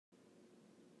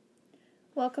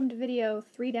Welcome to video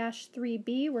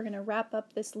 3-3B. We're going to wrap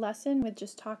up this lesson with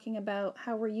just talking about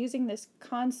how we're using this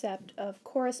concept of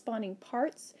corresponding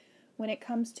parts when it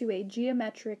comes to a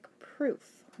geometric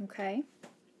proof, okay?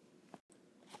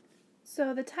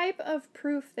 So the type of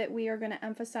proof that we are going to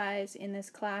emphasize in this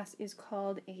class is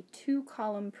called a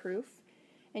two-column proof,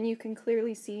 and you can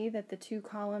clearly see that the two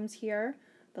columns here,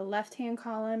 the left-hand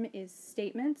column is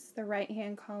statements, the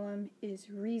right-hand column is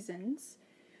reasons.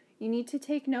 You need to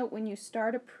take note when you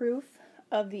start a proof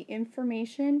of the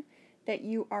information that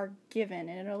you are given,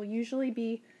 and it'll usually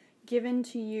be given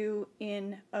to you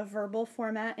in a verbal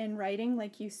format in writing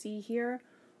like you see here,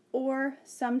 or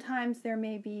sometimes there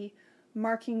may be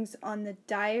markings on the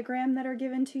diagram that are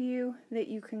given to you that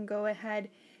you can go ahead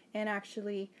and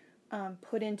actually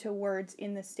put into words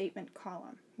in the statement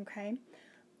column, okay?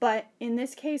 But in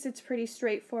this case it's pretty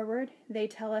straightforward. They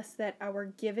tell us that our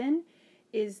given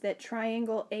is that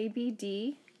triangle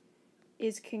ABD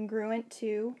is congruent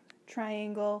to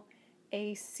triangle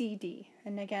ACD.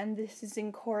 And again, this is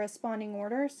in corresponding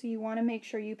order, so you want to make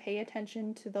sure you pay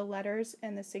attention to the letters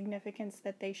and the significance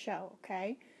that they show,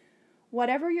 okay?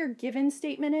 Whatever your given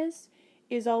statement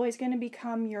is always going to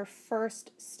become your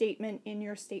first statement in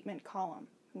your statement column,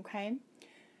 okay?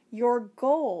 Your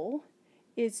goal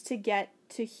is to get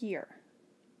to here,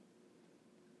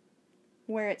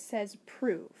 where it says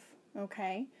prove.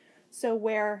 Okay, so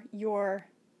where your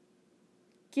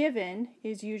given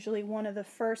is usually one of the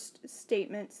first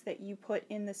statements that you put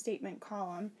in the statement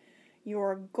column,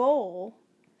 your goal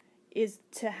is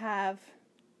to have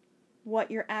what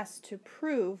you're asked to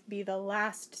prove be the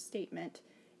last statement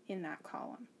in that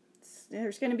column.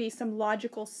 There's going to be some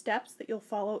logical steps that you'll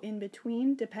follow in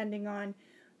between depending on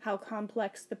how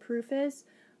complex the proof is,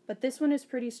 but this one is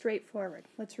pretty straightforward.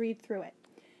 Let's read through it.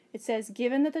 It says,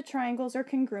 given that the triangles are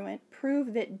congruent,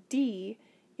 prove that D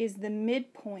is the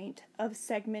midpoint of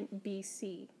segment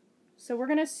BC. So we're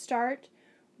going to start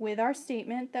with our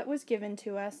statement that was given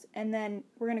to us, and then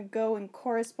we're going to go and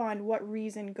correspond what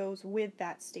reason goes with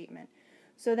that statement.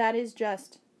 So that is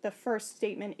just the first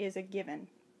statement is a given.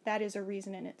 That is a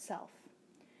reason in itself.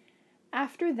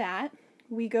 After that,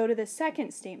 we go to the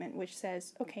second statement, which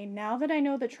says, okay, now that I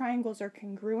know the triangles are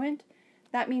congruent,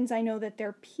 that means I know that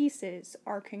their pieces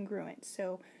are congruent.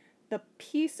 So the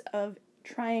piece of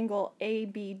triangle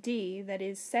ABD, that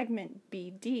is segment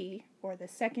BD, or the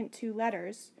second two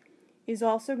letters, is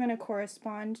also going to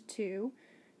correspond to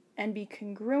and be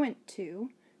congruent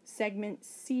to segment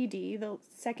CD, the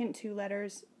second two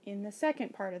letters in the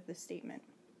second part of the statement.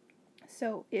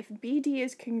 So if BD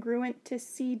is congruent to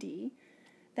CD,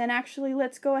 then actually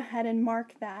let's go ahead and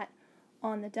mark that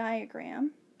on the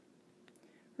diagram.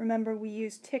 Remember, we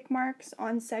use tick marks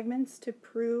on segments to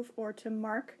prove or to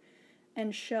mark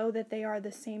and show that they are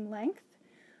the same length.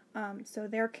 So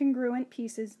they're congruent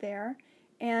pieces there.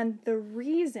 And the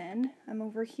reason, I'm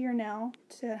over here now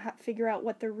to figure out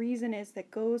what the reason is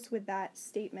that goes with that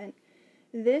statement.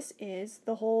 This is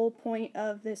the whole point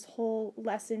of this whole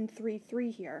lesson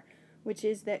 3.3 here, which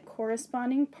is that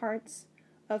corresponding parts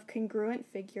of congruent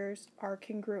figures are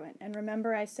congruent. And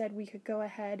remember, I said we could go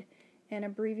ahead and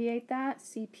abbreviate that,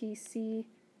 CPCFC,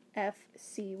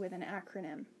 with an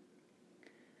acronym.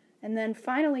 And then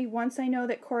finally, once I know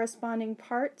that corresponding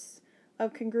parts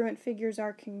of congruent figures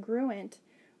are congruent,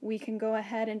 we can go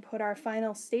ahead and put our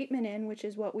final statement in, which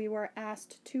is what we were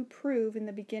asked to prove in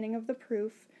the beginning of the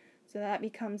proof. So that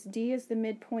becomes D is the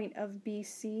midpoint of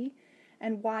BC.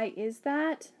 And why is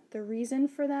that? The reason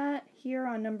for that here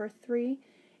on number 3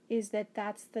 is that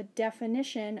that's the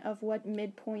definition of what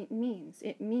midpoint means.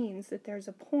 It means that there's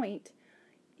a point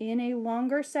in a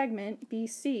longer segment,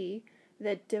 BC,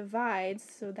 that divides,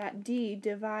 so that D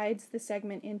divides the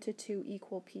segment into two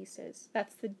equal pieces.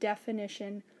 That's the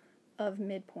definition of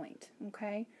midpoint,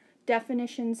 okay?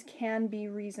 Definitions can be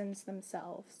reasons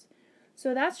themselves.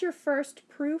 So that's your first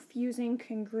proof using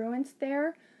congruence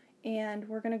there, and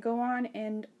we're going to go on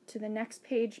and to the next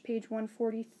page, page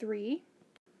 143.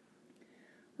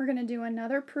 We're going to do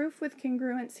another proof with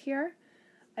congruence here.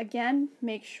 Again,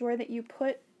 make sure that you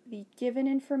put the given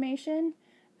information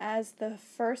as the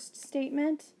first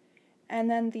statement, and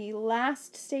then the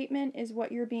last statement is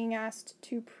what you're being asked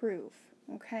to prove,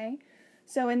 okay?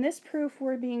 So in this proof,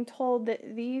 we're being told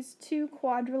that these two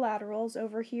quadrilaterals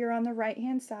over here on the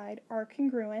right-hand side are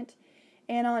congruent,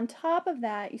 and on top of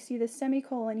that, you see the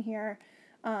semicolon here,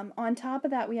 on top of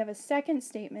that we have a second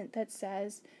statement that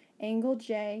says angle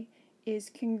J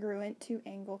is congruent to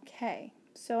angle K.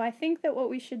 So I think that what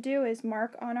we should do is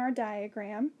mark on our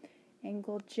diagram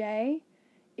angle J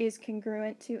is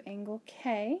congruent to angle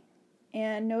K,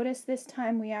 and notice this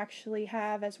time we actually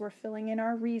have, as we're filling in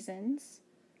our reasons,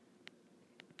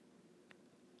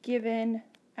 given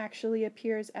actually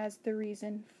appears as the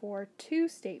reason for two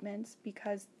statements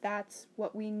because that's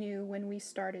what we knew when we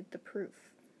started the proof.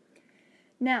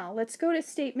 Now, let's go to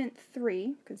statement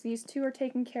 3, because these two are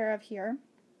taken care of here.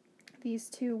 These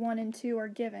two, 1 and 2, are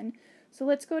given. So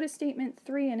let's go to statement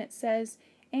 3, and it says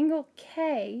angle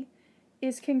K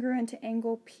is congruent to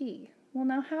angle P. Well,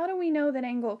 now how do we know that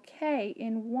angle K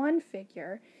in one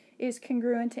figure is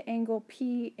congruent to angle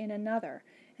P in another?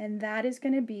 And that is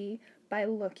going to be by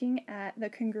looking at the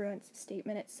congruence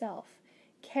statement itself.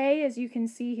 K, as you can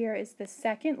see here, is the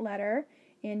second letter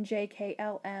in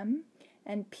JKLM,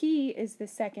 and P is the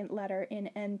second letter in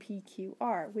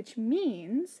NPQR, which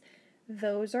means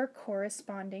those are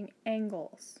corresponding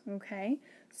angles, okay?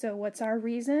 So what's our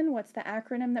reason? What's the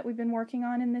acronym that we've been working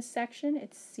on in this section?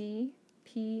 It's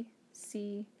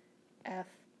CPCFC.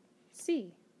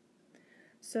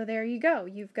 So there you go.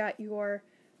 You've got your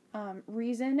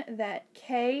reason that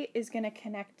K is going to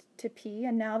connect to P,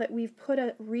 and now that we've put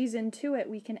a reason to it,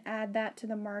 we can add that to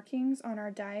the markings on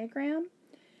our diagram.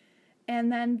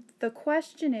 And then the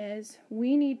question is,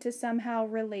 we need to somehow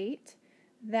relate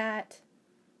that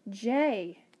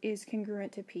J is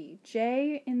congruent to P.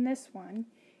 J in this one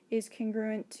is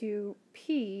congruent to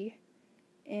P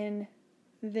in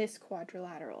this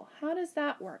quadrilateral. How does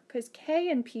that work? Because K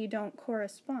and P don't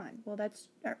correspond. Well,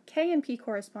 K and P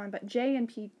correspond, but J and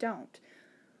P don't.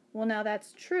 Well, now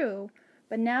that's true,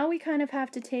 but now we kind of have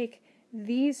to take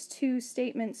these two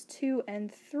statements 2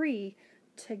 and 3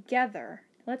 together.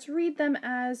 Let's read them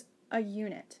as a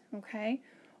unit, okay?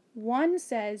 One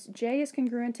says J is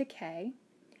congruent to K,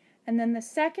 and then the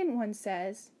second one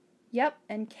says, yep,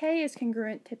 and K is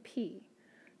congruent to P.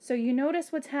 So you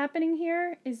notice what's happening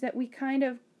here is that we kind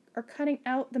of are cutting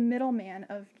out the middleman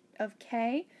of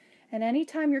K, and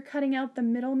anytime you're cutting out the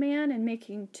middleman and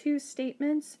making two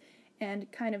statements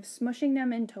and kind of smushing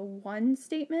them into one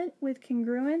statement with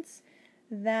congruence,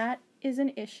 that is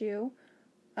an issue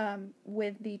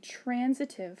with the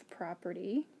transitive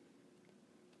property.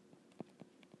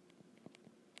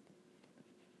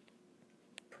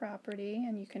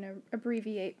 And you can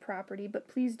abbreviate property, but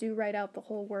please do write out the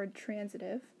whole word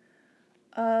transitive,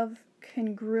 of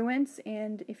congruence,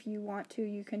 and if you want to,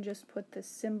 you can just put the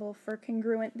symbol for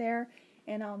congruent there,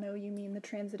 and I'll know you mean the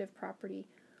transitive property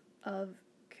of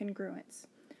congruence.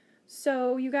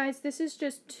 So you guys, this is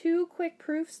just 2 quick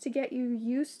proofs to get you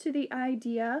used to the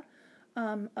idea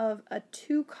of a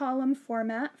 2-column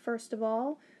format. First of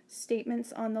all,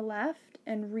 statements on the left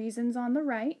and reasons on the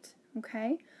right,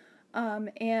 okay?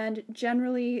 And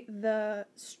generally the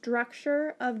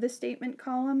structure of the statement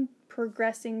column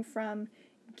progressing from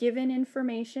given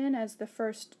information as the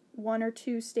first 1 or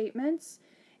 2 statements,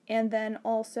 and then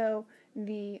also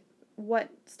what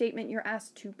statement you're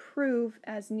asked to prove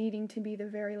as needing to be the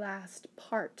very last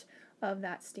part of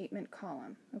that statement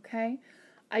column, okay?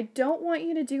 I don't want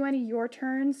you to do any your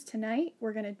turns tonight.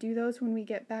 We're going to do those when we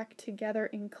get back together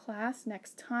in class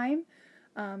next time.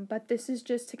 But this is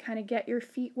just to kind of get your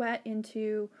feet wet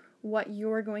into what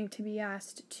you're going to be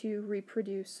asked to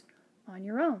reproduce on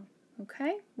your own.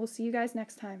 Okay? We'll see you guys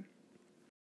next time.